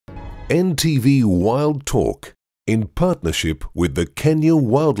NTV Wild Talk in partnership with the Kenya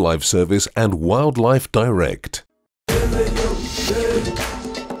Wildlife Service and Wildlife Direct.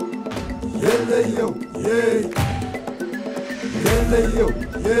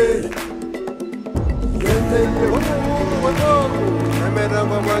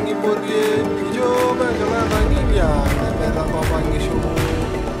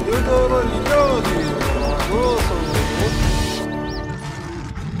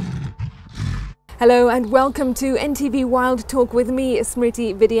 Hello and welcome to NTV Wild Talk with me,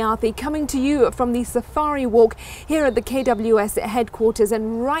 Smriti Vidyrathi, coming to you from the Safari Walk here at the KWS headquarters.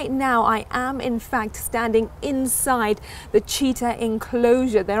 And right now I am in fact standing inside the cheetah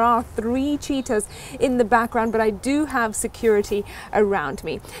enclosure. There are 3 cheetahs in the background, but I do have security around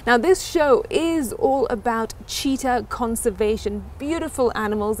me. Now this show is all about cheetah conservation, beautiful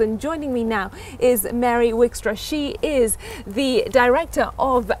animals, and joining me now is Mary Wickstra. She is the Director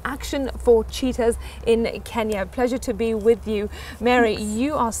of Action for Cheetahs in Kenya. Pleasure to be with you, Mary.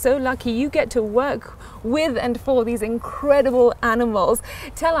 You are so lucky you get to work with and for these incredible animals.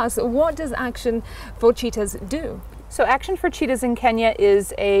 Tell us, what does Action for Cheetahs do? So Action for Cheetahs in Kenya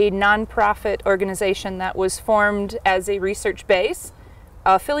is a non-profit organization that was formed as a research base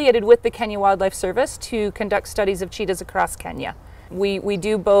affiliated with the Kenya Wildlife Service to conduct studies of cheetahs across Kenya. We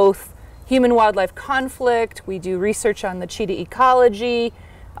do both human-wildlife conflict, we do research on the cheetah ecology,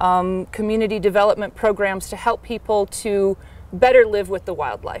 community development programs to help people to better live with the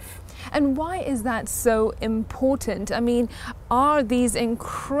wildlife. And why is that so important? I mean, are these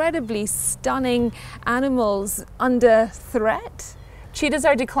incredibly stunning animals under threat? Cheetahs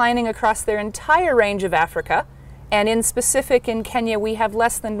are declining across their entire range of Africa, and in specific in Kenya we have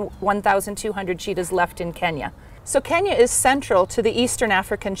less than 1,200 cheetahs left in Kenya. So Kenya is central to the Eastern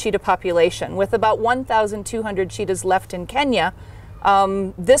African cheetah population. With about 1,200 cheetahs left in Kenya,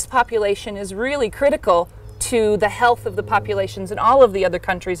 this population is really critical to the health of the populations in all of the other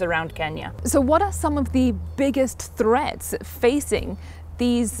countries around Kenya. So what are some of the biggest threats facing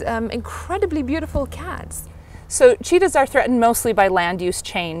these incredibly beautiful cats? So cheetahs are threatened mostly by land use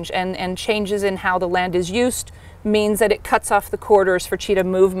change, and changes in how the land is used means that it cuts off the corridors for cheetah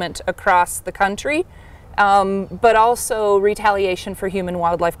movement across the country. But also retaliation for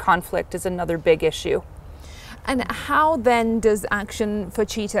human-wildlife conflict is another big issue. And how then does Action for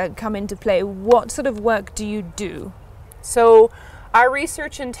Cheetah come into play? What sort of work do you do? So our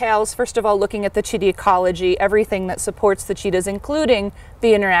research entails, first of all, looking at the cheetah ecology, everything that supports the cheetahs, including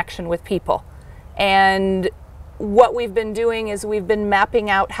the interaction with people. And what we've been doing is we've been mapping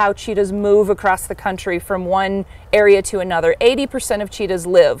out how cheetahs move across the country from one area to another. 80% of cheetahs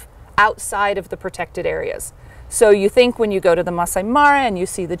live outside of the protected areas. So you think when you go to the Masai Mara and you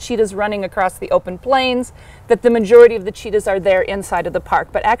see the cheetahs running across the open plains, that the majority of the cheetahs are there inside of the park,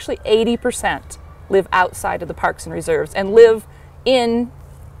 but actually 80% live outside of the parks and reserves and live in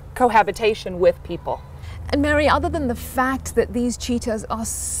cohabitation with people. And Mary, other than the fact that these cheetahs are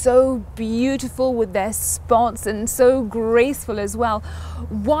so beautiful with their spots and so graceful as well,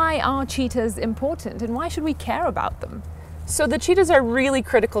 why are cheetahs important and why should we care about them? So the cheetahs are really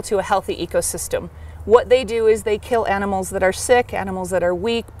critical to a healthy ecosystem. What they do is they kill animals that are sick, animals that are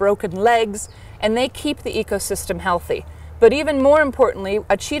weak, broken legs, and they keep the ecosystem healthy. But even more importantly,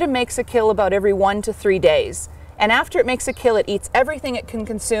 a cheetah makes a kill about every 1 to 3 days. And after it makes a kill, it eats everything it can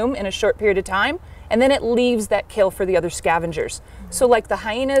consume in a short period of time, and then it leaves that kill for the other scavengers. So like the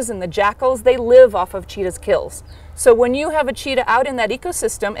hyenas and the jackals, they live off of cheetahs' kills. So when you have a cheetah out in that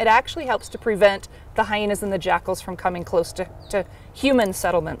ecosystem, it actually helps to prevent the hyenas and the jackals from coming close to human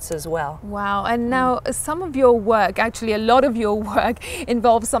settlements as well. Wow, and now some of your work, actually a lot of your work,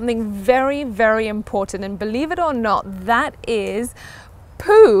 involves something very, very important, and believe it or not, that is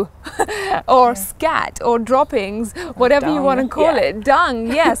poo or scat or droppings, whatever you want to call it, dung,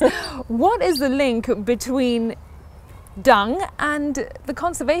 yes. What is the link between dung and the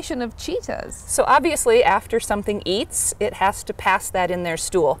conservation of cheetahs? So obviously after something eats, it has to pass that in their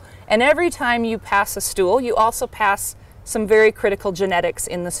stool. And every time you pass a stool, you also pass some very critical genetics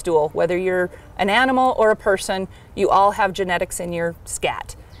in the stool. Whether you're an animal or a person, you all have genetics in your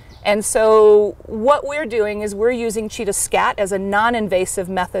scat. And so what we're doing is we're using cheetah scat as a non-invasive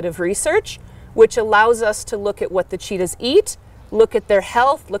method of research, which allows us to look at what the cheetahs eat, look at their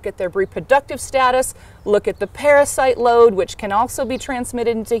health, look at their reproductive status, look at the parasite load, which can also be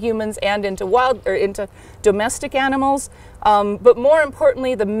transmitted into humans and into into domestic animals. But more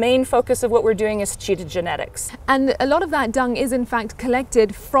importantly, the main focus of what we're doing is cheetah genetics. And a lot of that dung is in fact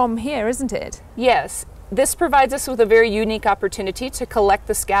collected from here, isn't it? Yes. This provides us with a very unique opportunity to collect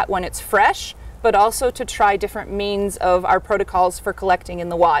the scat when it's fresh, but also to try different means of our protocols for collecting in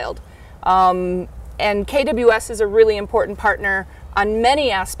the wild. And KWS is a really important partner on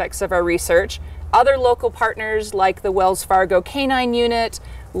many aspects of our research. Other local partners like the Wells Fargo Canine Unit,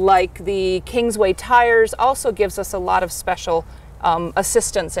 like the Kingsway Tires, also gives us a lot of special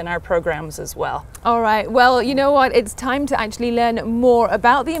assistance in our programs as well. All right, well, you know what? It's time to actually learn more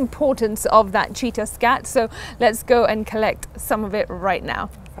about the importance of that cheetah scat. So let's go and collect some of it right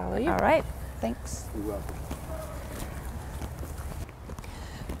now. Follow you. All right. Thanks. You're welcome.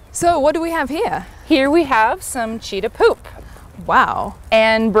 So what do we have here? Here we have some cheetah poop. Wow.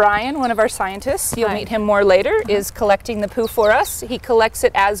 And Brian, one of our scientists, you'll meet him more later, is collecting the poo for us. He collects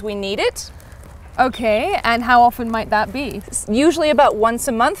it as we need it. Okay, and how often might that be? Usually about once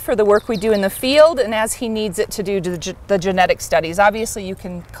a month for the work we do in the field, and as he needs it to do the genetic studies. Obviously you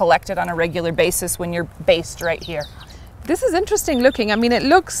can collect it on a regular basis when you're based right here. This is interesting looking. I mean, it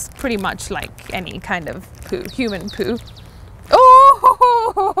looks pretty much like any kind of poo, human poo.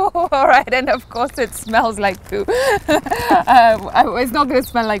 Oh, all right, and of course it smells like poo. It's not going to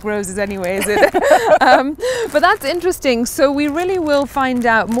smell like roses anyway, is it? But that's interesting. So we really will find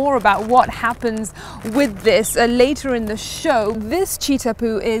out more about what happens with this later in the show. This cheetah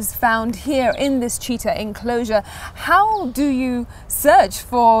poo is found here in this cheetah enclosure. How do you search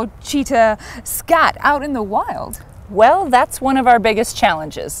for cheetah scat out in the wild? Well, that's one of our biggest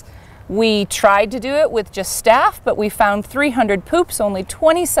challenges. We tried to do it with just staff, but we found 300 poops, only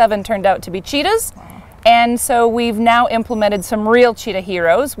 27 turned out to be cheetahs. Wow. And so we've now implemented some real cheetah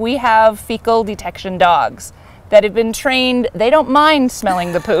heroes. We have fecal detection dogs that have been trained, they don't mind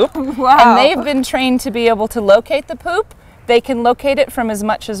smelling the poop. Wow. And they've been trained to be able to locate the poop. They can locate it from as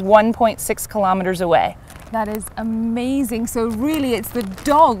much as 1.6 kilometers away. That is amazing. So really it's the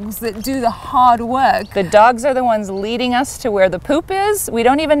dogs that do the hard work. The dogs are the ones leading us to where the poop is. We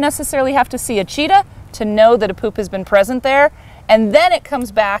don't even necessarily have to see a cheetah to know that a poop has been present there. And then it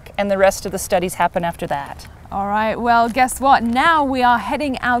comes back and the rest of the studies happen after that. All right, well, guess what? Now we are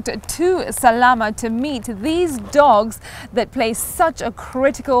heading out to Salama to meet these dogs that play such a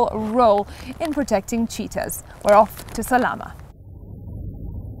critical role in protecting cheetahs. We're off to Salama.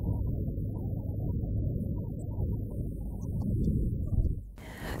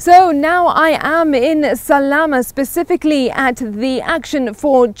 So now I am in Salama, specifically at the Action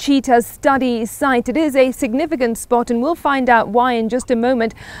for Cheetah study site. It is a significant spot and we'll find out why in just a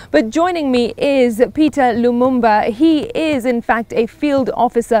moment. But joining me is Peter Lumumba. He is in fact a field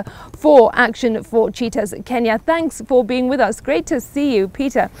officer for Action for Cheetahs Kenya. Thanks for being with us. Great to see you,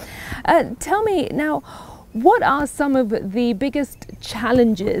 Peter. Tell me now, what are some of the biggest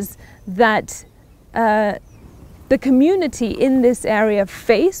challenges that the community in this area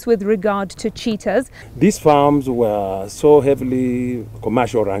face with regard to cheetahs? These farms were so heavily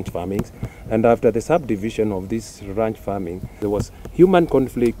commercial ranch farming, and after the subdivision of this ranch farming, there was human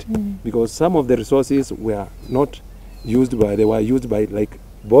conflict because some of the resources were not used by, they were used by like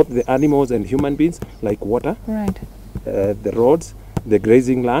both the animals and human beings, like water, right, the roads, the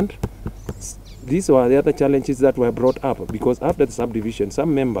grazing land. These were the other challenges that were brought up because after the subdivision,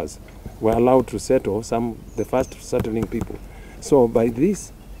 some members were allowed to settle, the first settling people. So by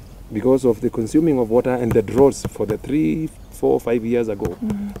this, because of the consuming of water and the droughts for the 3, 4, 5 years ago,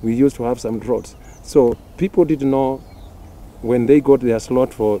 we used to have some droughts. So people didn't know when they got their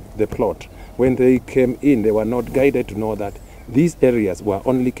slot for the plot. When they came in, they were not guided to know that these areas were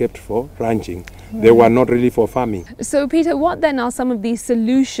only kept for ranching. They were not really for farming. So Peter, what then are some of these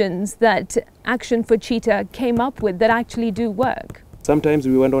solutions that Action for Cheetah came up with that actually do work? Sometimes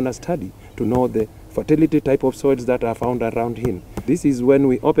we went on a study to know the fertility type of soils that are found around him. This is when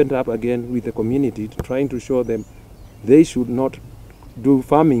we opened up again with the community, trying to show them they should not do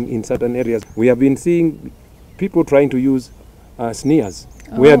farming in certain areas. We have been seeing people trying to use snares,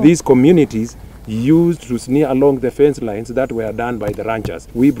 where these communities used to snare along the fence lines that were done by the ranchers.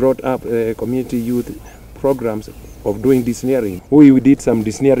 We brought up community youth programs of doing desnaring. We did some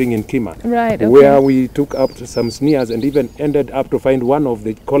desnaring in Kima, right, okay, where we took up some snares and even ended up to find one of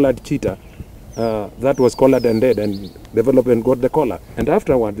the collared cheetah that was collared and dead, and developed and got the collar. And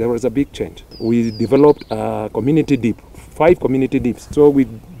afterward, there was a big change. We developed a community dip, 5 community dips. So we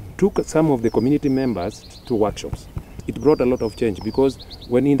took some of the community members to workshops. It brought a lot of change because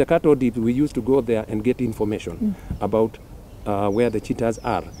when in the cattle dip, we used to go there and get information about where the cheetahs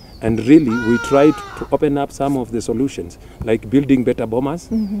are. And really, we tried to open up some of the solutions, like building better bomas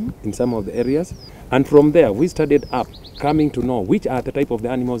in some of the areas. And from there, we started up coming to know which are the type of the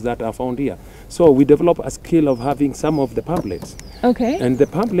animals that are found here. So we developed a skill of having some of the pamphlets. Okay. And the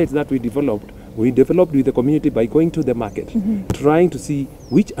pamphlets that we developed with the community by going to the market, trying to see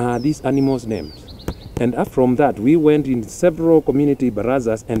which are these animals' names. And from that, we went in several community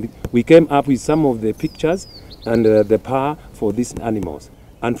barazas and we came up with some of the pictures and the power for these animals.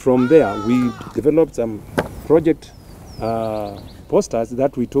 And from there, we developed some project posters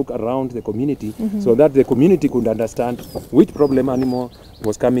that we took around the community so that the community could understand which problem animal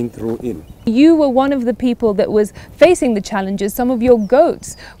was coming through in. You were one of the people that was facing the challenges. Some of your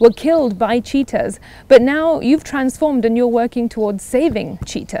goats were killed by cheetahs, but now you've transformed and you're working towards saving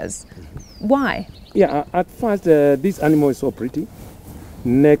cheetahs. Why? Yeah, at first this animal is so pretty.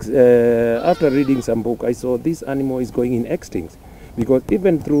 Next, after reading some book, I saw this animal is going in extinct. Because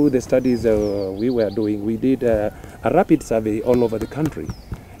even through the studies we were doing, we did a rapid survey all over the country.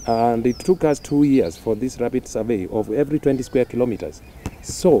 And it took us 2 years for this rapid survey of every 20 square kilometers.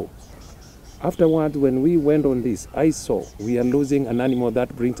 So, afterwards, when we went on this, I saw we are losing an animal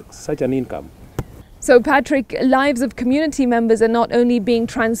that brings such an income. So Patrick, lives of community members are not only being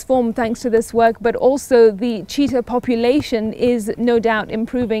transformed thanks to this work, but also the cheetah population is no doubt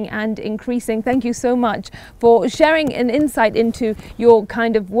improving and increasing. Thank you so much for sharing an insight into your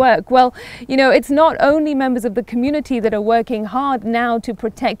kind of work. Well, you know, it's not only members of the community that are working hard now to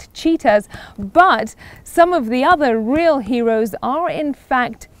protect cheetahs, but some of the other real heroes are in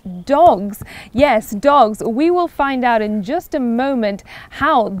fact dogs. Yes, dogs. We will find out in just a moment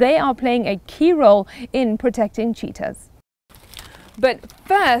how they are playing a key role in protecting cheetahs. But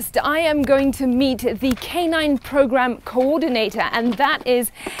first, I am going to meet the Canine Program Coordinator, and that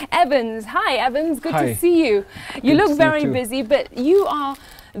is Evans. Hi, Evans. Good to see you. You look very busy, but you are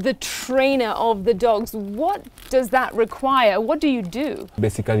the trainer of the dogs. What does that require? What do you do?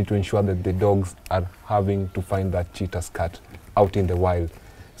 Basically to ensure that the dogs are having to find that cheetah's cat out in the wild.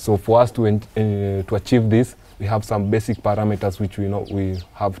 So for us to achieve this, we have some basic parameters which we know we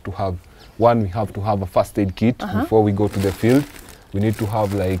have to have. One, we have to have a first aid kit before we go to the field. We need to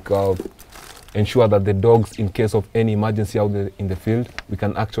have ensure that the dogs, in case of any emergency out there in the field, we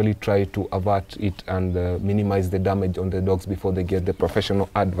can actually try to avert it and minimize the damage on the dogs before they get the professional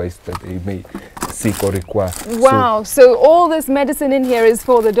advice that they may seek or require. Wow, so all this medicine in here is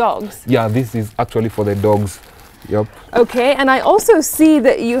for the dogs? Yeah, this is actually for the dogs. Yep. Okay, and I also see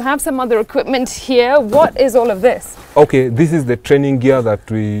that you have some other equipment here. What is all of this? Okay, this is the training gear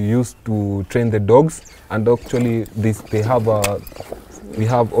that we use to train the dogs, and actually we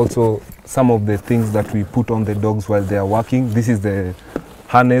have also some of the things that we put on the dogs while they are working. This is the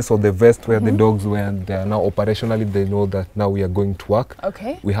harness or the vest where the dogs, when they are now operationally, they know that now we are going to work.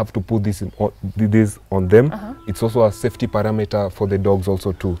 Okay. We have to put this on them. It's also a safety parameter for the dogs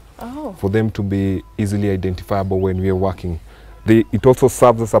also too. For them to be easily identifiable when we are working. It also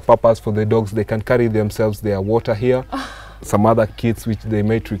serves as a purpose for the dogs. They can carry themselves their water here, some other kits which they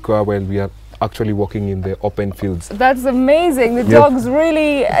might require while we are actually walking in the open fields. That's amazing. The dogs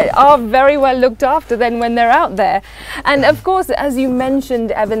really are very well looked after then when they're out there. And of course, as you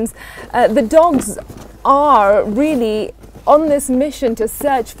mentioned, Evans, the dogs are really on this mission to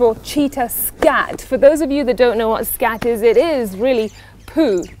search for cheetah scat. For those of you that don't know what scat is, it is really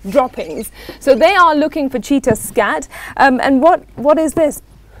poo droppings. So they are looking for cheetah scat. And what is this?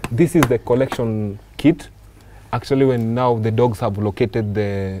 This is the collection kit. Actually, when now the dogs have located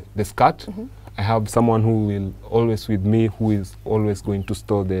the scat, I have someone who will always with me who is always going to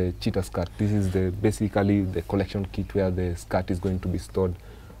store the cheetah scat. This is basically the collection kit where the scat is going to be stored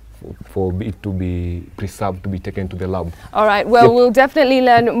for it to be preserved, to be taken to the lab. All right, well, we'll definitely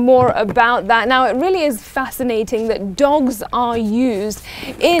learn more about that. Now, it really is fascinating that dogs are used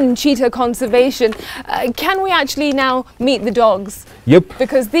in cheetah conservation. Can we actually now meet the dogs? Yep.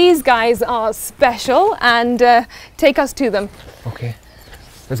 Because these guys are special, and take us to them. Okay,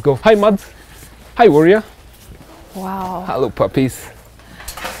 let's go. Hi, Mads. Hi, Warrior. Wow. Hello, puppies.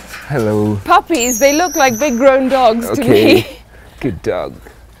 Hello. Puppies, they look like big grown dogs to me. Good dog.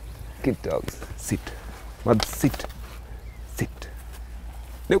 Good dogs. Sit. Mads, sit. Sit.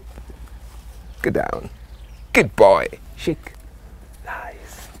 Nope. Go down. Good boy. Shake.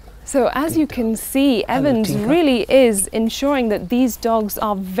 Nice. So as you can see, Evans really is ensuring that these dogs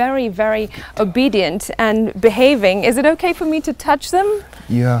are very, very obedient and behaving. Is it okay for me to touch them?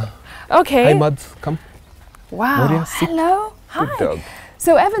 Yeah. Okay. Hi, Mads. Come. Wow. Warrior, sit. Hello. Hi. Good dog.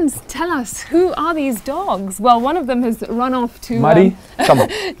 So Evans, tell us, who are these dogs? Well, one of them has run off to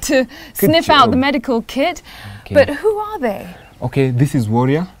to sniff out the medical kit, but who are they? Okay, this is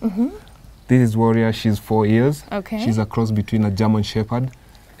Warrior. This is Warrior. She's 4 years. Okay. She's a cross between a German Shepherd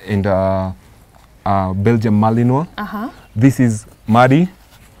and a Belgian Malinois. This is Maddie.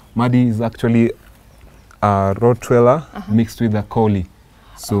 Maddie is actually a Rottweiler mixed with a Collie.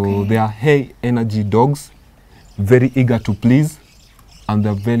 So they are high energy dogs, very eager to please. and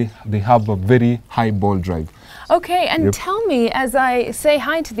they have a very high ball drive. Okay, and tell me, as I say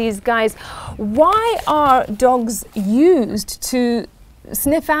hi to these guys, why are dogs used to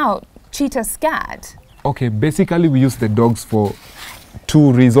sniff out cheetah scat? Okay, basically we use the dogs for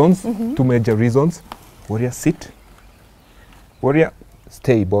two reasons, two major reasons. Warrior, sit. Warrior,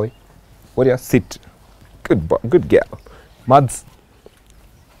 stay, boy. Warrior, sit. Good boy, good girl. Mads,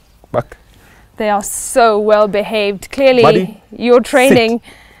 back. They are so well behaved. Clearly, Buddy, your training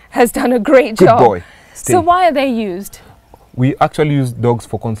has done a great Good job. boy. Stay. So why are they used? We actually use dogs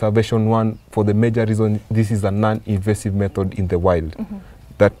for conservation. One, for the major reason, this is a non-invasive method in the wild.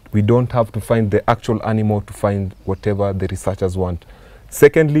 That we don't have to find the actual animal to find whatever the researchers want.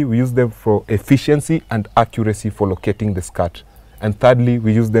 Secondly, we use them for efficiency and accuracy for locating the scat. And thirdly,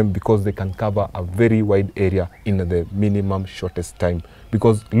 we use them because they can cover a very wide area in the minimum shortest time.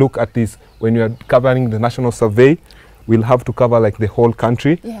 Because look at this, when you are covering the national survey, we'll have to cover like the whole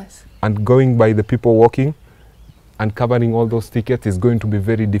country. Yes. And going by the people walking and covering all those tickets is going to be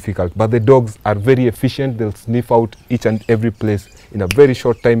very difficult. But the dogs are very efficient. They'll sniff out each and every place in a very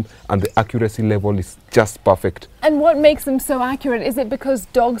short time, and the accuracy level is just perfect. And what makes them so accurate? Is it because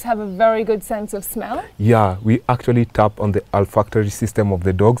dogs have a very good sense of smell? Yeah, we actually tap on the olfactory system of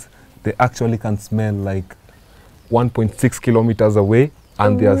the dogs. They actually can smell like 1.6 kilometers away.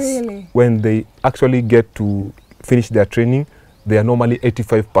 And really? When they actually get to finish their training, they are normally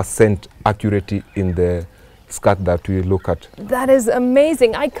 85% accuracy in the scat that we look at. That is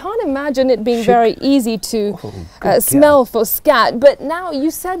amazing. I can't imagine it being very easy to smell for scat. But now you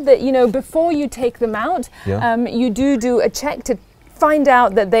said that, you know, before you take them out, you do a check to find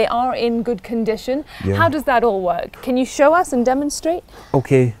out that they are in good condition. How does that all work? Can you show us and demonstrate?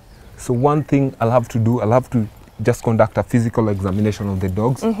 Okay, so one thing I'll have to do, I'll have to just conduct a physical examination of the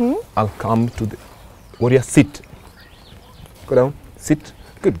dogs. I'll come to the warrior, sit. Go down, sit.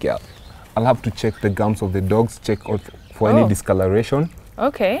 Good girl. I'll have to check the gums of the dogs, check out for any discoloration.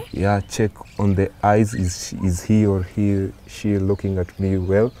 Okay. Yeah, check on the eyes. Is he or she looking at me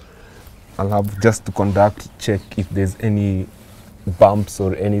well? I'll have just to check if there's any bumps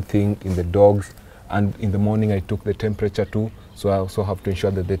or anything in the dogs. And in the morning I took the temperature too, so I also have to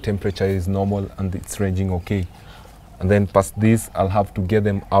ensure that the temperature is normal and it's ranging okay. And then past this, I'll have to get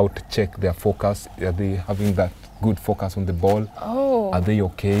them out, check their focus. Are they having that good focus on the ball? Are they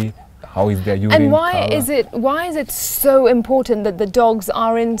okay? How is their urine And why color? is it so important that the dogs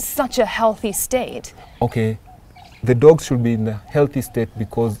are in such a healthy state? Okay, the dogs should be in a healthy state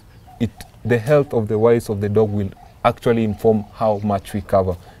because the health of the wise of the dog will actually inform how much we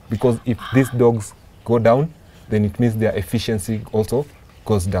cover. Because if these dogs go down, then it means their efficiency also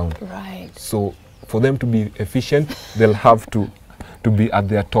goes down. Right. So for them to be efficient, they'll have to be at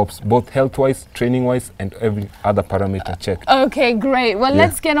their tops, both health-wise, training-wise, and every other parameter checked. Okay, great. Well,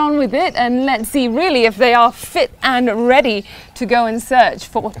 let's get on with it and let's see really if they are fit and ready to go and search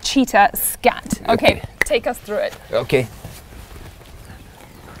for cheetah scat. Okay, take us through it. Okay.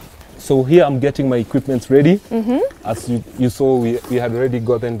 So here I'm getting my equipment ready. As you saw, we had already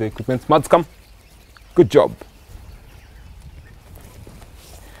gotten the equipment. Mads, come. Good job.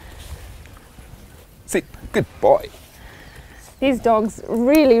 Sit. Good boy. These dogs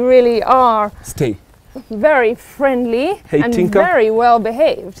really are Stay. very friendly and Tinker. very well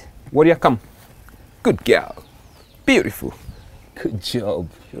behaved. Warrior, come. Good girl. Beautiful. Good job.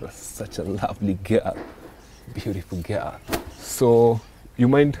 You're such a lovely girl. Beautiful girl. So, you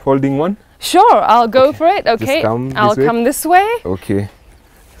mind holding one? Sure, I'll go for it. Okay, I'll come this way. Okay.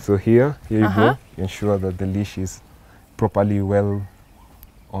 So here you go. Ensure that the leash is properly well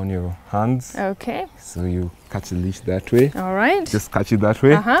on your hands. Okay. So you catch the leash that way. All right. Just catch it that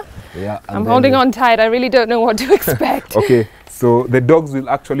way. Yeah. I'm holding on tight. I really don't know what to expect. Okay. So the dogs will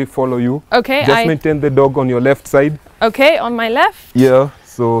actually follow you. Okay. Just maintain the dog on your left side. Okay, on my left. Yeah.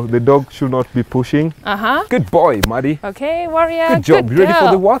 So the dog should not be pushing. Good boy, Maddie. Okay, warrior. Good job. You ready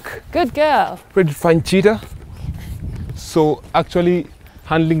for the walk? Good girl. Ready to find cheetah? So actually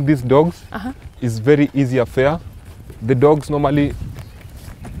handling these dogs is very easy affair. The dogs normally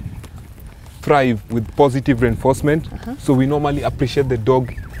thrive with positive reinforcement. So we normally appreciate the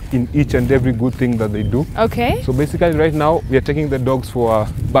dog in each and every good thing that they do. Okay. So basically right now we are taking the dogs for a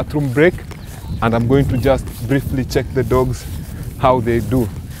bathroom break, and I'm going to just briefly check the dogs how they do.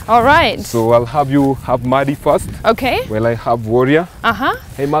 All right. So I'll have you have Maddie first. Okay. While I have Warrior.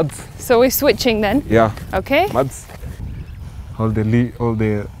 Hey Mads. So we're switching then? Yeah. Okay. Mads. Hold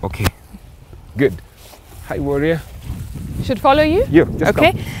the okay. Good. Hi Warrior. Should follow you? Yeah, just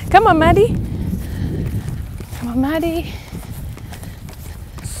okay. Come on, Maddie. Come on, Maddie.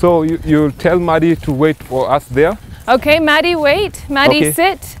 So you'll tell Maddie to wait for us there. Okay, Maddie, wait. Maddie, Okay.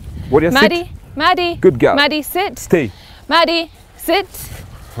 sit. Warrior, Maddie, sit. Maddie. Good girl. Maddie, sit. Stay. Maddie, sit.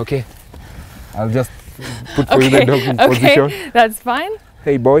 Okay. I'll just put for you the dog in position. Okay, that's fine.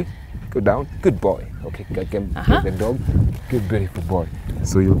 Hey boy, go down. Good boy. Okay, I can get the dog. Good, beautiful boy.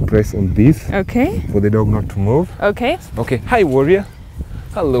 So you'll press on this Okay, for the dog not to move. okay. Okay, hi warrior.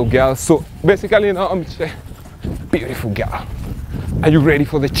 Hello girl. So basically now I'm beautiful girl. Are you ready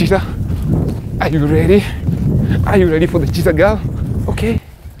for the cheetah? Are you ready? Are you ready for the cheetah girl? Okay.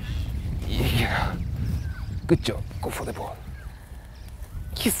 Yeah. Good job. Go for the ball.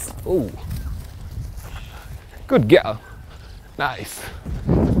 Yes. Oh. Good girl. Nice.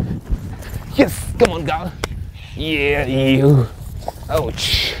 Yes. Come on girl. Yeah, you.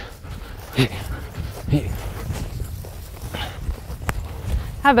 Ouch. Yeah.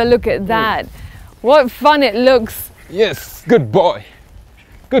 Have a look at that. What fun it looks. Yes, good boy.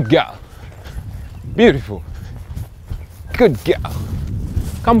 Good girl. Beautiful. Good girl.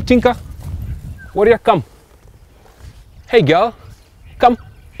 Come, Tinka. Warrior, come. Hey, girl. Come.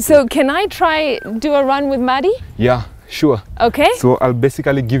 So can I try do a run with Maddie? Yeah, sure. Okay. So I'll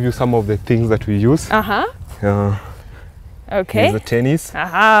basically give you some of the things that we use. Uh-huh. Here's Okay. the tennis.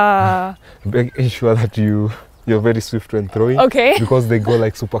 Aha. Making sure that you're very swift when throwing. Okay. Because they go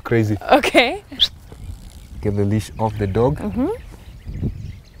like super crazy. Okay. Get the leash off the dog.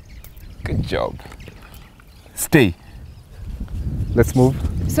 Good job. Stay. Let's move.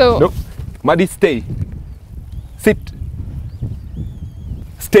 So Nope. Maddie, stay. Sit.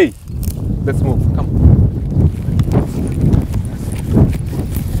 Stay. Let's move. Come.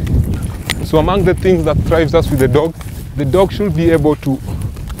 So among the things that thrives us with the dog should be able to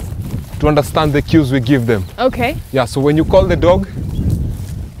understand the cues we give them. okay. Yeah, so when you call the dog,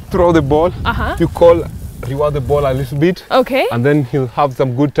 throw the ball. Uh-huh. You call, reward the ball a little bit. Okay. And then he'll have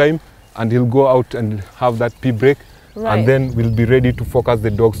some good time and he'll go out and have that pee break. Right. And then we'll be ready to focus the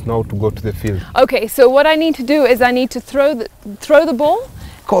dogs now to go to the field. Okay, so what I need to do is I need to throw the ball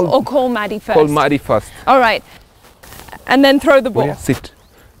or call Maddie first. Call Maddie first. All right. And then throw the ball. Warrior, sit.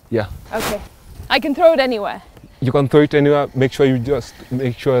 Yeah. Okay. I can throw it anywhere. You can throw it anywhere. Make sure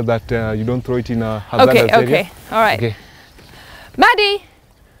that you don't throw it in a hazardous Okay, area. okay. All right. Okay. Maddie.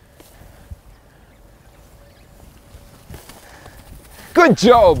 Good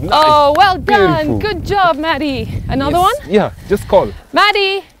job. Nice. Oh, well done. Beautiful. Good job, Maddie. Another Yes. one? Yeah, just call.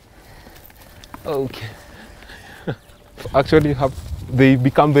 Maddie. Okay. Actually, they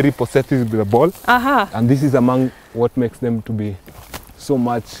become very possessive with the ball. Aha. And this is among what makes them to be so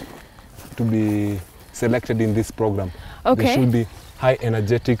much to be selected in this program. Okay. They should be high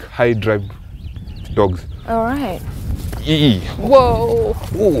energetic, high drive dogs. All right. Yee. Whoa.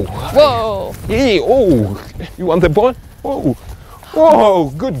 Oh. Whoa. Yee. Oh. You want the ball? Oh. Whoa.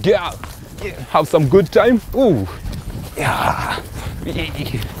 Good girl. Yeah. Have some good time. Oh. Yeah.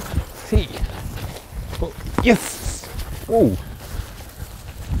 Yee. See. Oh. Yes. Oh.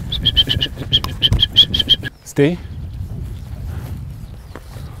 Stay.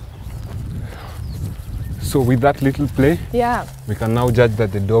 So with that little play, Yeah. we can now judge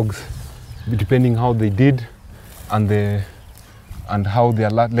that the dogs, depending how they did and how their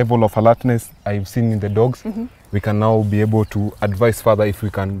level of alertness I've seen in the dogs, we can now be able to advise further if we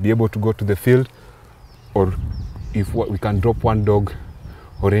can be able to go to the field or if we can drop one dog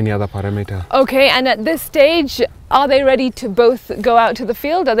or any other parameter. Okay, and at this stage, are they ready to both go out to the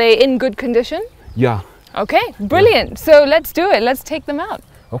field? Are they in good condition? Yeah. Okay, brilliant. So let's do it. Let's take them out.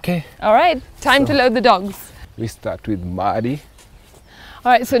 Okay. All right, time to load the dogs. We start with Maddie.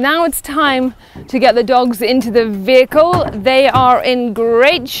 All right, so now it's time to get the dogs into the vehicle. They are in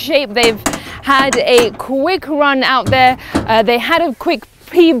great shape. They've had a quick run out there. They had a quick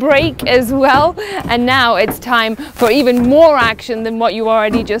pee break as well. And now it's time for even more action than what you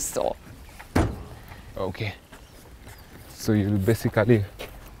already just saw. Okay. So you'll basically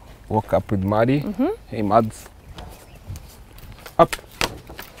walk up with Maddie. Hey, Mads. Up.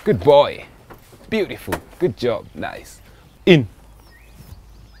 Good boy. Beautiful. Good job. Nice. In.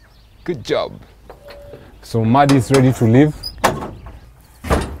 Good job. So Maddie is ready to leave.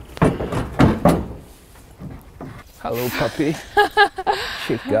 Hello, puppy.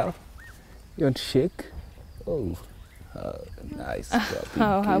 Shake, girl. You want to shake? Oh, nice puppy.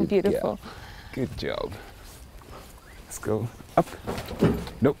 Oh, how Good beautiful. girl. Good job. Let's go up.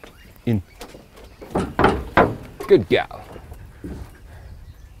 Nope. In. Good girl.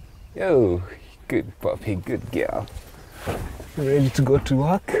 Oh, good puppy, good girl. Ready to go to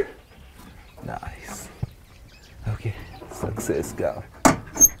work? Nice. Okay, success, girl.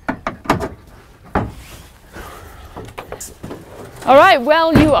 All right,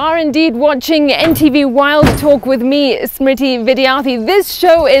 well, you are indeed watching NTV Wild Talk with me, Smriti Vidyrathi. This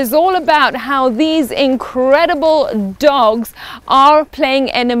show is all about how these incredible dogs are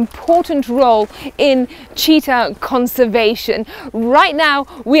playing an important role in cheetah conservation. Right now,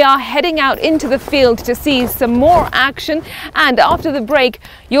 we are heading out into the field to see some more action, and after the break,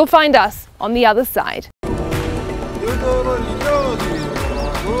 you'll find us on the other side.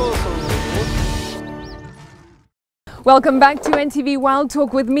 Welcome back to NTV Wild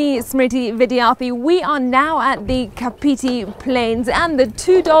Talk with me, Smriti Vidyrathi. We are now at the Kapiti Plains, and the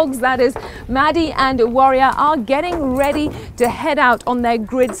two dogs, that is Maddie and Warrior, are getting ready to head out on their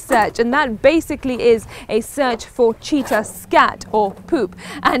grid search, and that basically is a search for cheetah scat or poop.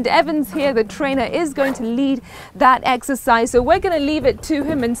 And Evans here, the trainer, is going to lead that exercise, so we're going to leave it to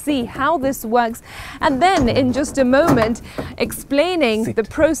him and see how this works. And then in just a moment, explaining the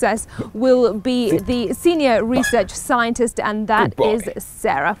process will be the senior research scientist, and that is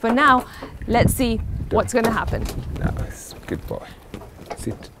Sarah. For now, let's see what's going to happen. Nice, good boy.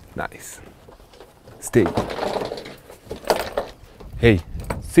 Sit, nice. Stay. Hey,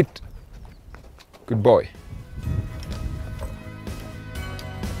 sit. Good boy.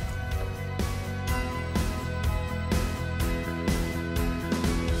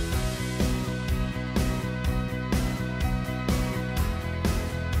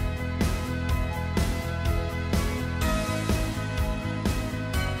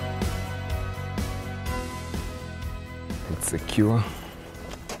 Secure.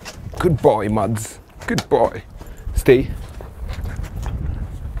 Good boy, Muds. Good boy. Stay.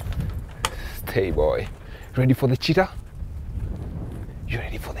 Stay, boy. Ready for the cheetah? You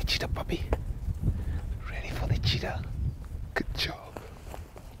ready for the cheetah, puppy? Ready for the cheetah? Good job.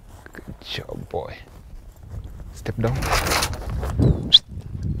 Good job, boy. Step down.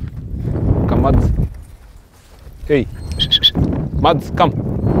 Come, Muds. Hey. Muds, come.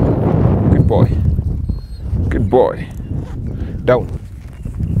 Good boy. Good boy. Down.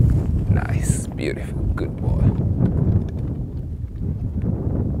 Nice, beautiful, good boy.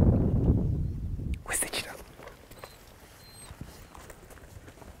 Where's the cheetah?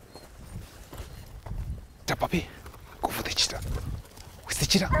 Cheetah, puppy. Go for the cheetah. Where's the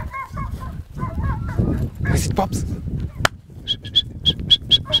cheetah? Where's it, Pops?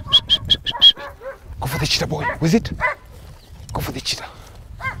 Go for the cheetah, boy. Where's it? Go for the cheetah.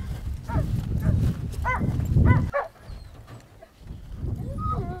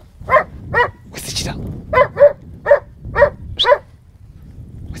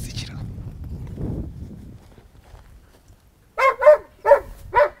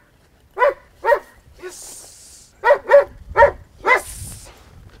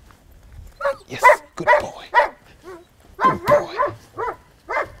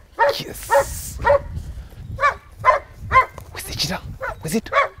 Where's it?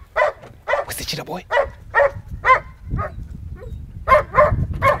 Where's the cheetah, boy?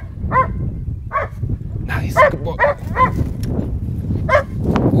 Nice, good boy.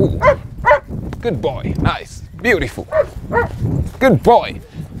 Ooh. Good boy, nice, beautiful. Good boy,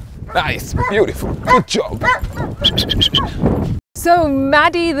 nice, beautiful, good job. So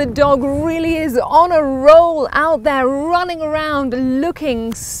Maddie the dog really is on a roll out there, running around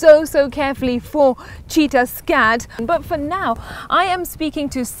looking so carefully for cheetah scat. But for now, I am speaking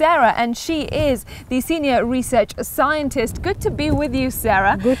to Sarah, and she is the senior research scientist. Good to be with you,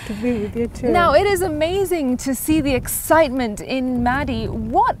 Sarah. Good to be with you too. Now, it is amazing to see the excitement in Maddie.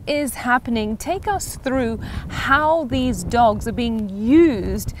 What is happening? Take us through how these dogs are being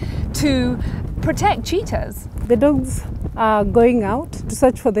used to protect cheetahs. The dogs are going out to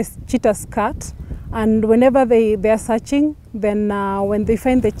search for the cheetah scat, and whenever they are searching, then when they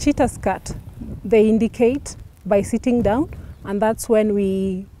find the cheetah scat, they indicate by sitting down, and that's when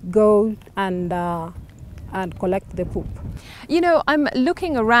we go and collect the poop. You know, I'm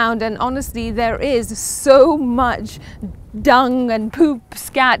looking around, and honestly, there is so much dung and poop,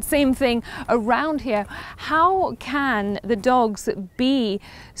 scat, same thing around here. How can the dogs be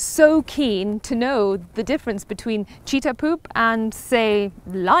so keen to know the difference between cheetah poop and, say,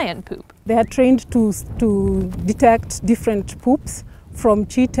 lion poop? They are trained to detect different poops from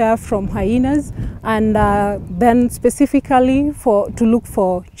cheetah, from hyenas, and then specifically to look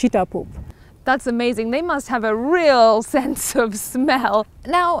for cheetah poop. That's amazing. They must have a real sense of smell.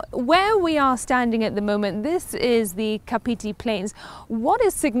 Now, where we are standing at the moment, this is the Kapiti Plains. What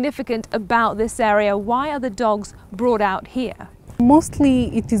is significant about this area? Why are the dogs brought out here?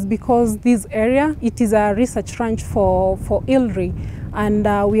 Mostly it is because this area, it is a research ranch for E13, and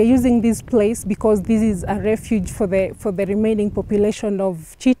we are using this place because this is a refuge for the remaining population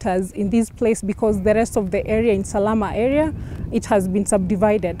of cheetahs in this place, because the rest of the area in Salama area, it has been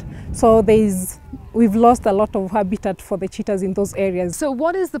subdivided. So we've lost a lot of habitat for the cheetahs in those areas. So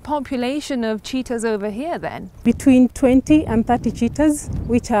what is the population of cheetahs over here then? Between 20 and 30 cheetahs,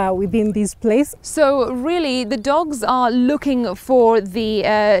 which are within this place. So really the dogs are looking for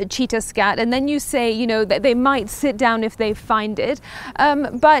the cheetah scat, and then you say, you know, that they might sit down if they find it.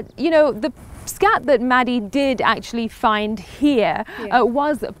 But, you know, the scat that Maddie did actually find here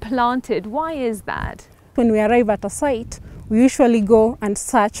was planted. Why is that? When we arrive at a site, we usually go and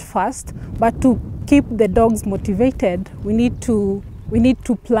search first, but to keep the dogs motivated, we need to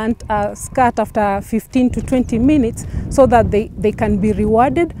plant a scat after 15 to 20 minutes so that they can be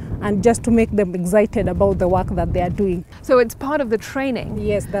rewarded, and just to make them excited about the work that they are doing. So it's part of the training?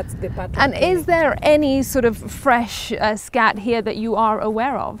 Yes, that's the part of And training. is there any sort of fresh scat here that you are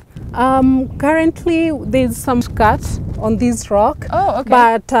aware of? Currently there's some scat on this rock. Oh, okay.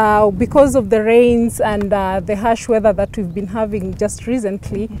 But because of the rains and the harsh weather that we've been having just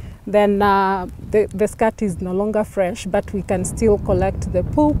recently, then the scat is no longer fresh, but we can still collect the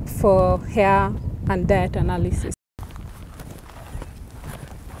poop for hair and diet analysis.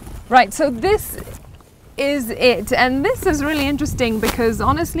 Right, so this is it, and this is really interesting because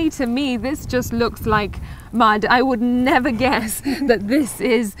honestly to me this just looks like mud. I would never guess that this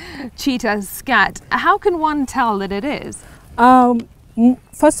is cheetah scat. How can one tell that it is?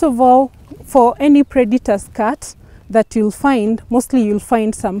 First of all, for any predator scat that you'll find, mostly you'll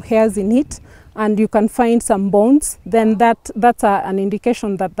find some hairs in it, and you can find some bones. Then that's an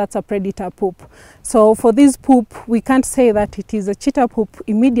indication that that's a predator poop. So for this poop, we can't say that it is a cheetah poop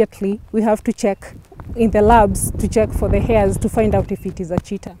immediately. We have to check in the labs to check for the hairs to find out if it is a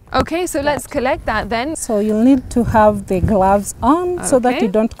cheetah. Okay, so let's collect that then. So you'll need to have the gloves on so that Okay.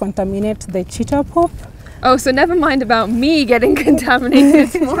 you don't contaminate the cheetah poop. Oh, so never mind about me getting contaminated,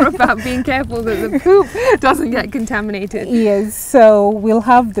 it's more about being careful that the poop doesn't get contaminated. Yes, so we'll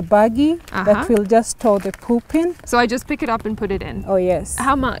have the baggie Uh-huh. that we'll just store the poop in. So I just pick it up and put it in. Oh yes.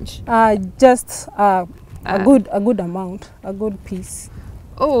 How much? Just a good amount, a good piece.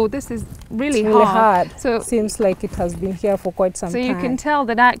 Oh, this is really, It's really hard. hard. So Seems like it has been here for quite some time. you can tell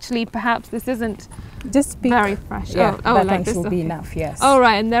that actually perhaps this isn't just pick. very fresh. Yeah, oh, that like one this. should be Okay. enough. Yes. Oh,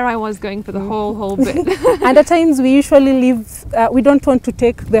 right, and there I was going for the whole bit. And at times we usually leave. We don't want to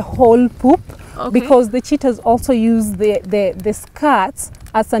take the whole poop because the cheetahs also use the scats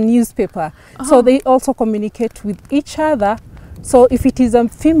as a newspaper. So they also communicate with each other. So if it is a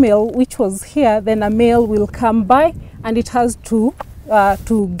female which was here, then a male will come by and it has to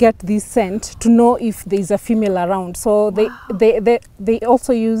get this scent to know if there is a female around. So they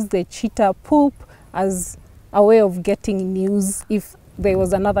also use the cheetah poop as a way of getting news if there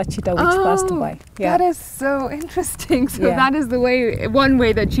was another cheetah which passed by. Yeah. That is so interesting. So Yeah. that is one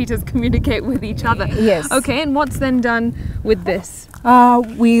way that cheetahs communicate with each other. Yes. Okay, and what's then done with this?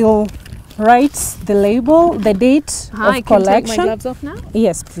 We'll write the label, the date I of can take collection. my gloves off now.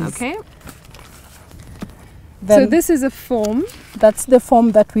 Yes, please. Okay. Then So this is a form. that's the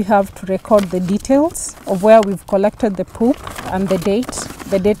form that we have to record the details of where we've collected the poop and the date.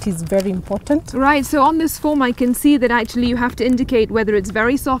 The date is very important. Right, so on this form I can see that actually you have to indicate whether it's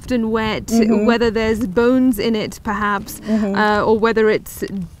very soft and wet, whether there's bones in it perhaps, or whether it's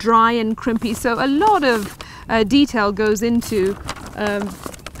dry and crimpy. So a lot of detail goes into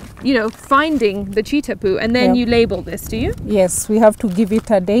finding the cheetah poo, and then you label this, do you? Yes, we have to give it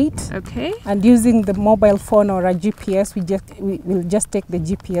a date. Okay. And using the mobile phone or a GPS, we'll just take the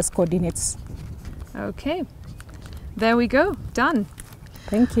GPS coordinates. Okay. There we go. Done.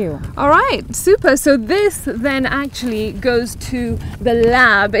 Thank you. All right, super. So this then actually goes to the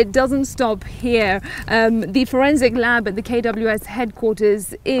lab. It doesn't stop here. The forensic lab at the KWS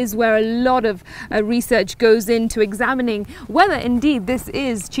headquarters is where a lot of research goes into examining whether indeed this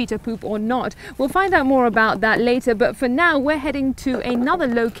is cheetah poop or not. We'll find out more about that later, but for now we're heading to another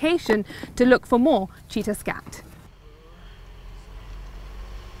location to look for more cheetah scat.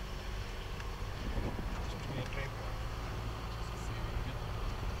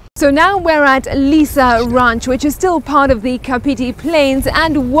 So now we're at Lisa Ranch, which is still part of the Kapiti Plains,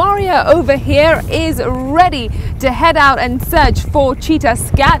 and Warrior over here is ready to head out and search for cheetah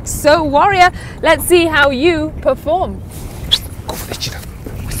scat. So Warrior, let's see how you perform. Go for the cheetah.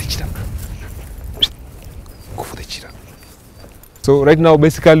 Where's the cheetah? Go for the cheetah. So right now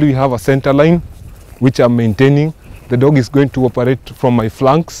basically we have a center line which I'm maintaining. The dog is going to operate from my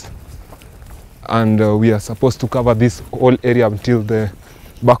flanks. and we are supposed to cover this whole area until the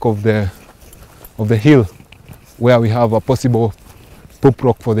back of the hill, where we have a possible poop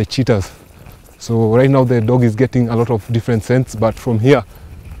rock for the cheetahs. So right now the dog is getting a lot of different scents, but from here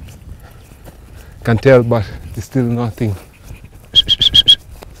can tell, but there's still nothing.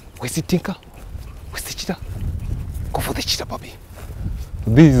 Where's the Tinker? Where's the cheetah? Go for the cheetah, puppy.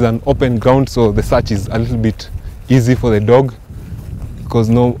 This is an open ground, so the search is a little bit easy for the dog because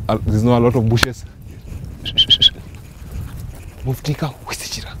there's not a lot of bushes. Move, Tinker. Where's the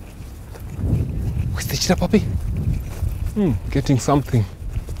cheetah? Where's the cheetah, puppy? Getting something.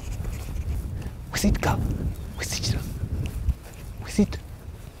 Where's it, girl? Where's the cheetah? Where's it?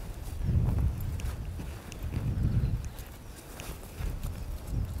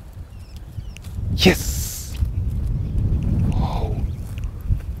 Yes! Oh.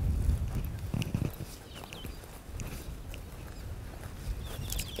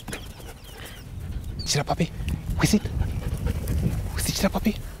 Cheetah puppy, where's it? Where's the cheetah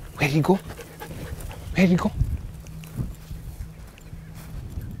puppy? Where did he go? Where did he go?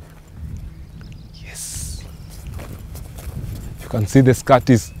 Yes. You can see the skirt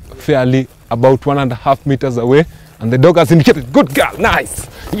is fairly about 1.5 meters away, and the dog has indicated, good girl, nice.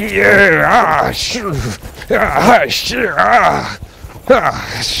 Yeah, sure.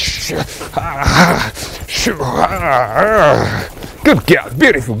 Good girl,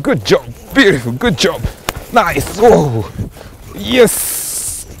 beautiful, good job, beautiful, good job. Nice. Oh,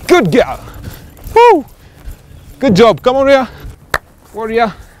 yes, good girl. Woo. Good job. Come on, Warrior.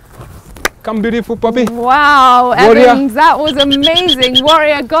 Warrior. Come, beautiful puppy. Wow, Warrior. Evans, that was amazing.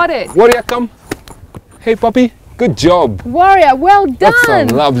 Warrior got it. Warrior, come. Hey, puppy. Good job. Warrior, well done.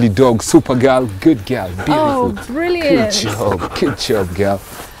 That's a lovely dog. Super girl. Good girl. Beautiful. Oh, brilliant. Good job. Good job, girl.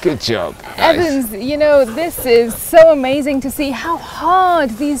 Good job. Nice. Evans, you know, this is so amazing to see how hard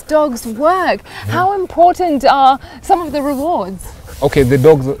these dogs work. How important are some of the rewards? Okay,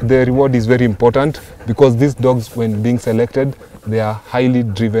 the reward is very important because these dogs, when being selected, they are highly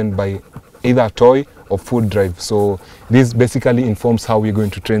driven by either toy or food drive. So this basically informs how we're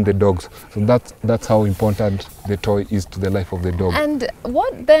going to train the dogs. So that's how important the toy is to the life of the dog. And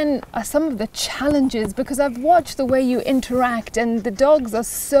what then are some of the challenges? Because I've watched the way you interact and the dogs are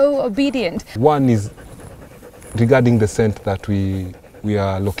so obedient. One is regarding the scent that we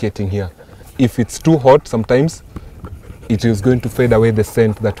are locating here. If it's too hot, sometimes it is going to fade away the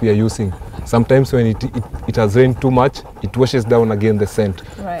scent that we are using. Sometimes when it has rained too much, it washes down again the scent.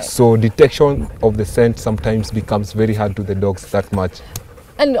 Right. So detection of the scent sometimes becomes very hard to the dogs that much.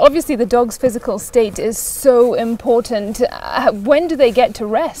 And obviously the dog's physical state is so important. When do they get to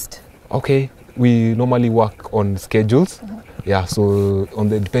rest? Okay, we normally work on schedules. Yeah, so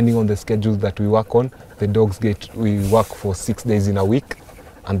depending on the schedule that we work on, the dogs we work for 6 days in a week,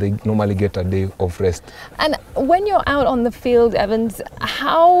 and they normally get a day of rest. And when you're out on the field, Evans,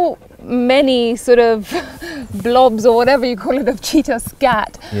 how many sort of blobs or whatever you call it of cheetah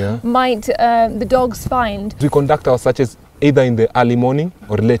scat might the dogs find? We conduct our searches either in the early morning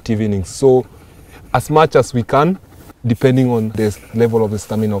or late evening. So as much as we can, depending on the level of the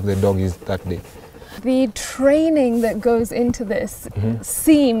stamina of the dog is that day. The training that goes into this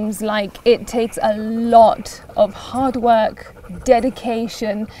seems like it takes a lot of hard work,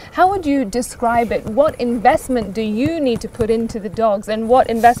 dedication. How would you describe it? What investment do you need to put into the dogs, and what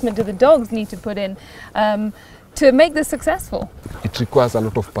investment do the dogs need to put in to make this successful? It requires a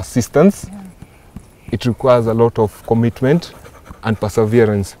lot of persistence. It requires a lot of commitment and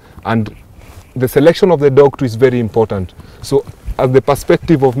perseverance. And the selection of the dog too is very important. So as the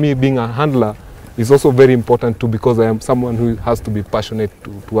perspective of me being a handler, is also very important too, because I am someone who has to be passionate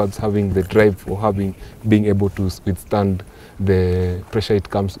towards having the drive for being able to withstand the pressure it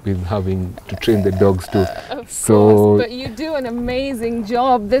comes with having to train the dogs too. Of course, but you do an amazing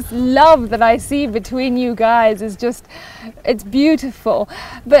job. This love that I see between you guys is just, it's beautiful.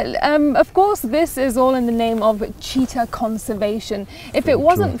 But of course, this is all in the name of cheetah conservation. If it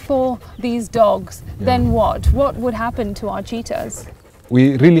wasn't for these dogs, then what? What would happen to our cheetahs?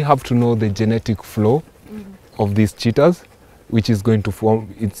 We really have to know the genetic flow of these cheetahs, which is going to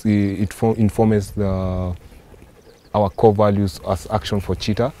informs our core values as action for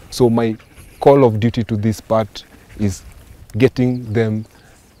cheetah. So my call of duty to this part is getting them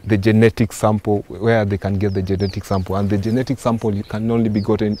the genetic sample, where they can get the genetic sample. And the genetic sample can only be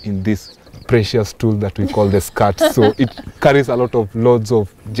gotten in this precious tool that we call the SCAT. So it carries a lot of loads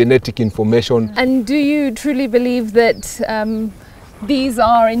of genetic information. And do you truly believe that these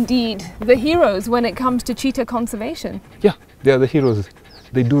are indeed the heroes when it comes to cheetah conservation? Yeah, they are the heroes.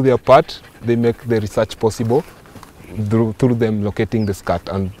 They do their part, they make the research possible, through them locating the scat,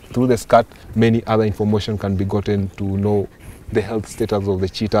 and through the scat many other information can be gotten to know the health status of the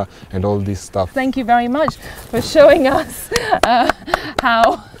cheetah and all this stuff. Thank you very much for showing us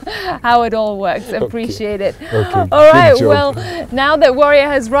how it all works. Appreciate it. Okay. All right, well, now that Warrior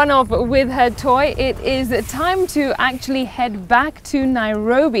has run off with her toy, it is time to actually head back to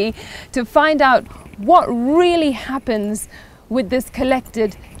Nairobi to find out what really happens with this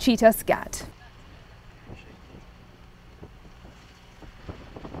collected cheetah scat.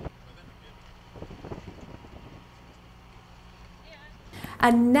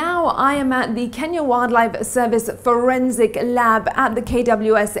 And now I am at the Kenya Wildlife Service Forensic Lab at the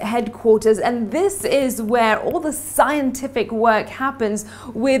KWS headquarters, and this is where all the scientific work happens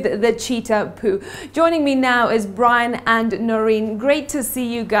with the cheetah poo. Joining me now is Brian and Noreen. Great to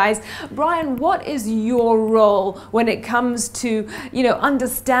see you guys. Brian, what is your role when it comes to,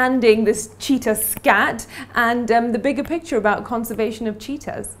 understanding this cheetah scat and the bigger picture about conservation of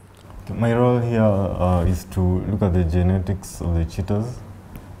cheetahs? My role here is to look at the genetics of the cheetahs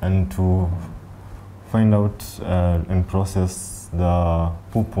and to find out and process the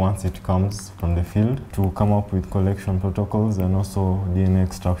poop once it comes from the field, to come up with collection protocols and also DNA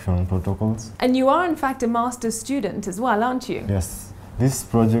extraction protocols. And you are in fact a master's student as well, aren't you? Yes. This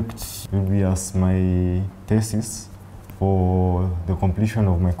project will be as my thesis for the completion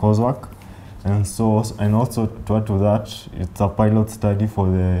of my coursework. And also to add to that, it's a pilot study for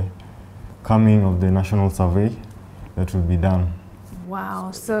the coming of the national survey that will be done.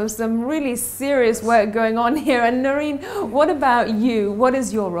 Wow, so some really serious work going on here. And Noreen, what about you? What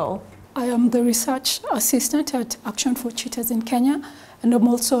is your role? I am the research assistant at Action for Cheetahs in Kenya, and I'm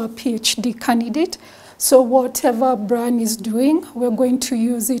also a PhD candidate. So whatever Brian is doing, we're going to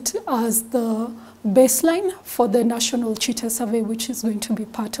use it as the baseline for the National Cheetah Survey, which is going to be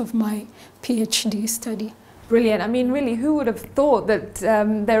part of my PhD study. Brilliant. I mean, really, who would have thought that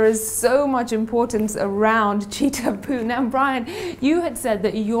there is so much importance around cheetah poo? Now, Brian, you had said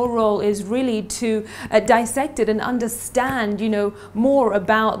that your role is really to dissect it and understand, more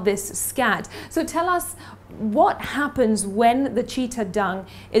about this scat. So tell us, what happens when the cheetah dung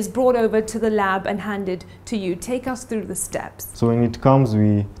is brought over to the lab and handed to you? Take us through the steps. So when it comes,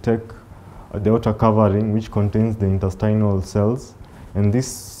 we take the outer covering, which contains the intestinal cells, and these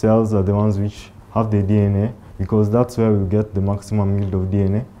cells are the ones which have the DNA, because that's where we get the maximum yield of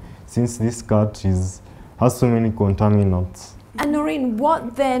DNA, since this scat has so many contaminants. And Noreen,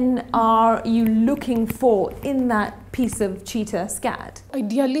 what then are you looking for in that piece of cheetah scat?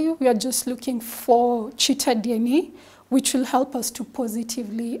 Ideally, we are just looking for cheetah DNA, which will help us to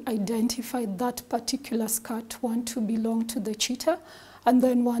positively identify that particular scat one to belong to the cheetah. And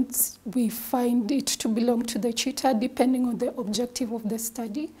then once we find it to belong to the cheetah, depending on the objective of the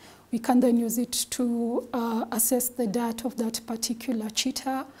study, we can then use it to assess the diet of that particular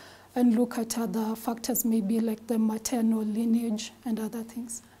cheetah and look at other factors, maybe like the maternal lineage and other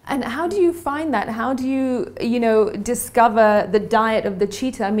things. And how do you find that? How do you, discover the diet of the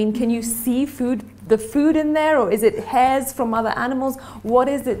cheetah? I mean, can you see the food in there, or is it hairs from other animals? What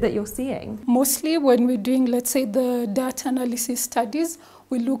is it that you're seeing? Mostly when we're doing, let's say, the diet analysis studies,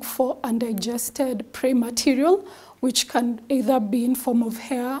 we look for undigested prey material, which can either be in form of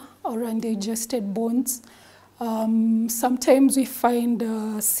hair or undigested bones. Sometimes we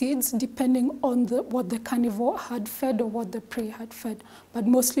find seeds, depending on what the carnivore had fed or what the prey had fed. But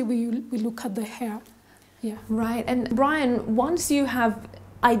mostly we look at the hair. Yeah. Right. And Brian, once you have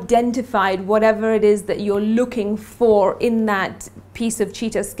identified whatever it is that you're looking for in that piece of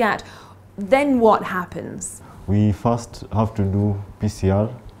cheetah scat, then what happens? We first have to do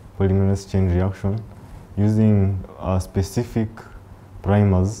PCR, polymerase chain reaction, using specific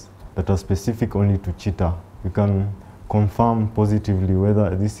primers that are specific only to cheetah. We can confirm positively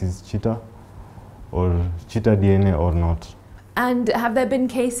whether this is cheetah or cheetah DNA or not. And have there been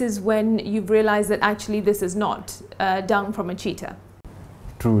cases when you've realized that actually this is not dung from a cheetah?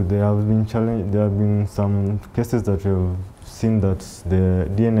 True, there have been some cases that we have seen that the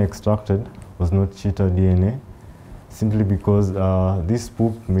DNA extracted was not cheetah DNA, simply because this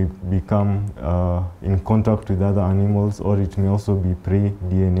poop may become in contact with other animals, or it may also be prey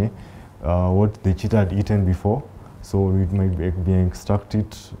DNA, what the cheetah had eaten before. So it might be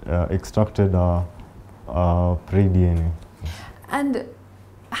extracted prey DNA. And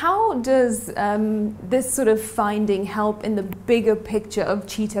how does this sort of finding help in the bigger picture of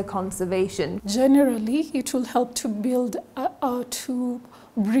cheetah conservation? Generally, it will help to build to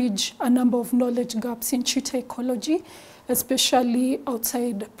bridge a number of knowledge gaps in cheetah ecology, especially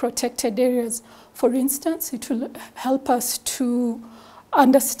outside protected areas. For instance, it will help us to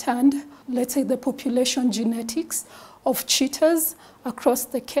understand, let's say, the population genetics of cheetahs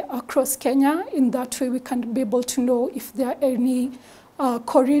across Kenya. In that way, we can be able to know if there are any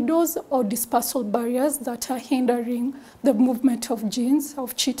corridors or dispersal barriers that are hindering the movement of genes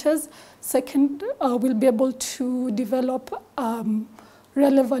of cheetahs. Second, we'll be able to develop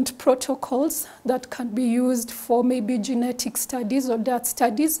relevant protocols that can be used for maybe genetic studies or that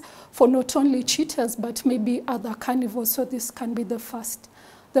studies for not only cheetahs but maybe other carnivores. So this can be the first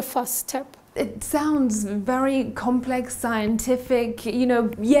step. It sounds very complex, scientific,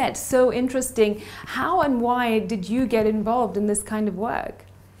 yet so interesting. How and why did you get involved in this kind of work?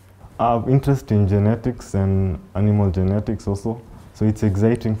 I have interest in genetics and animal genetics also. So it's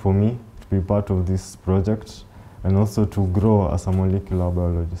exciting for me to be part of this project and also to grow as a molecular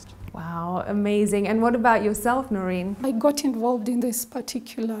biologist. Wow, amazing. And what about yourself, Noreen? I got involved in this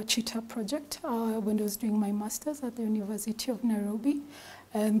particular cheetah project when I was doing my master's at the University of Nairobi.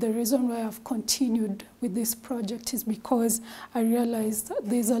 And the reason why I've continued with this project is because I realized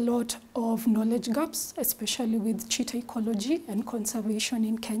there's a lot of knowledge gaps, especially with cheetah ecology and conservation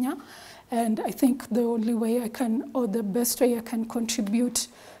in Kenya. And I think the only way I can, or the best way I can contribute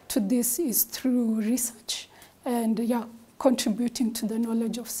to this is through research and contributing to the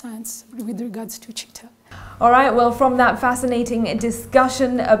knowledge of science with regards to cheetah. All right, well, from that fascinating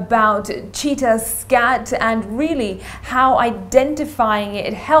discussion about cheetah scat and really how identifying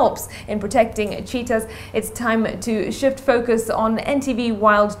it helps in protecting cheetahs, it's time to shift focus on NTV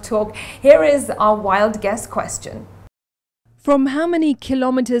Wild Talk. Here is our wild guess question. From how many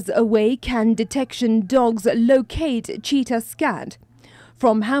kilometers away can detection dogs locate cheetah scat?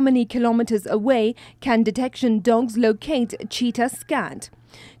 From how many kilometers away can detection dogs locate cheetah scat?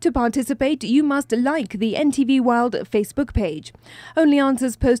 To participate, you must like the NTV Wild Facebook page. Only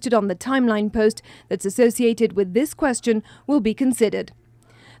answers posted on the timeline post that's associated with this question will be considered.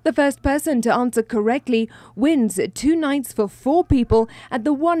 The first person to answer correctly wins 2 nights for 4 people at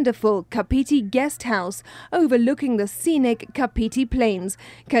the wonderful Kapiti Guest House overlooking the scenic Kapiti Plains,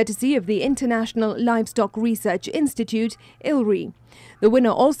 courtesy of the International Livestock Research Institute, ILRI. The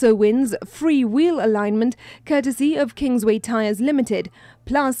winner also wins free wheel alignment courtesy of Kingsway Tyres Limited,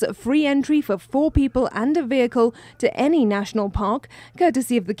 plus free entry for 4 people and a vehicle to any national park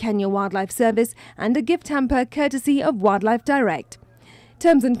courtesy of the Kenya Wildlife Service, and a gift hamper courtesy of Wildlife Direct.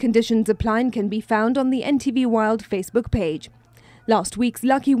 Terms and conditions apply and can be found on the NTV Wild Facebook page. Last week's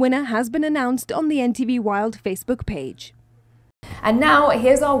lucky winner has been announced on the NTV Wild Facebook page. And now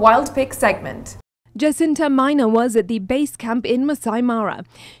here's our Wild Pick segment. Jacinta Minor was at the base camp in Masai Mara.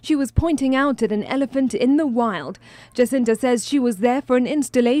 She was pointing out at an elephant in the wild. Jacinta says she was there for an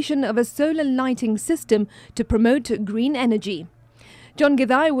installation of a solar lighting system to promote green energy. John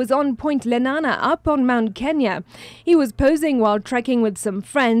Githai was on Point Lenana up on Mount Kenya. He was posing while trekking with some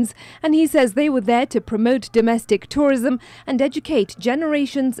friends, and he says they were there to promote domestic tourism and educate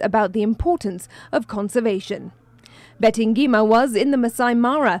generations about the importance of conservation. Betty Ngima was in the Masai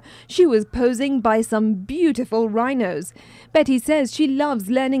Mara. She was posing by some beautiful rhinos. Betty says she loves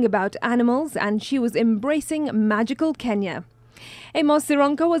learning about animals and she was embracing magical Kenya. Amos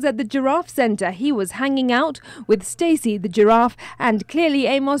Sironka was at the Giraffe Centre. He was hanging out with Stacy the giraffe, and clearly,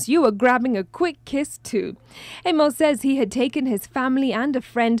 Amos, you were grabbing a quick kiss too. Amos says he had taken his family and a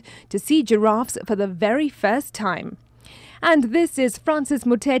friend to see giraffes for the very first time. And this is Francis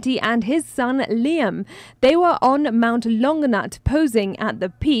Muteti and his son Liam. They were on Mount Longonot posing at the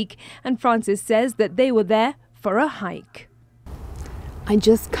peak, and Francis says that they were there for a hike. I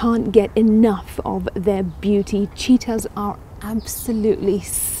just can't get enough of their beauty. Cheetahs are absolutely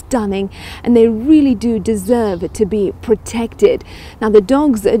stunning, and they really do deserve to be protected. Now the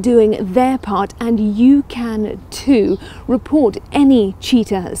dogs are doing their part, and you can too. Report any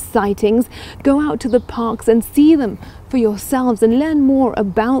cheetah sightings, go out to the parks and see them for yourselves and learn more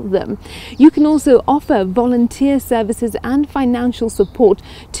about them. You can also offer volunteer services and financial support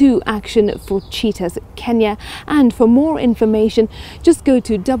to Action for Cheetahs Kenya, and for more information just go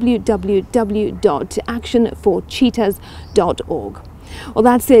to www.actionforcheetahs.org. Well,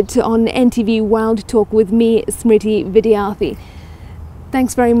 that's it on NTV Wild Talk with me, Smriti Vidyrathi.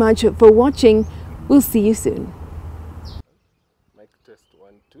 Thanks very much for watching. We'll see you soon. Mic test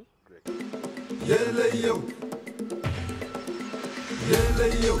 1, 2, great.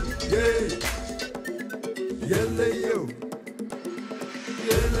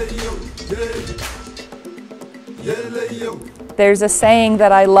 There's a saying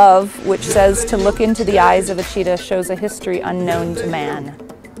that I love which says to look into the eyes of a cheetah shows a history unknown to man.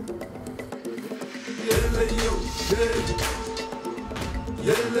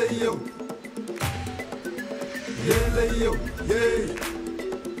 Yeah.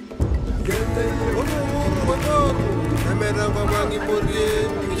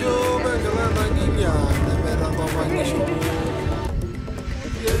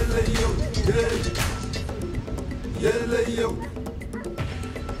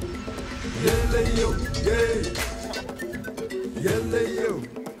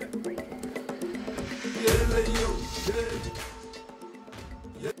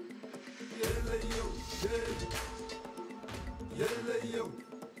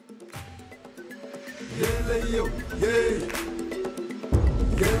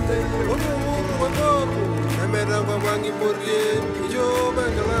 Wangi por ye, yo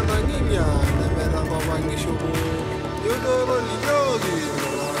venga la mangiña.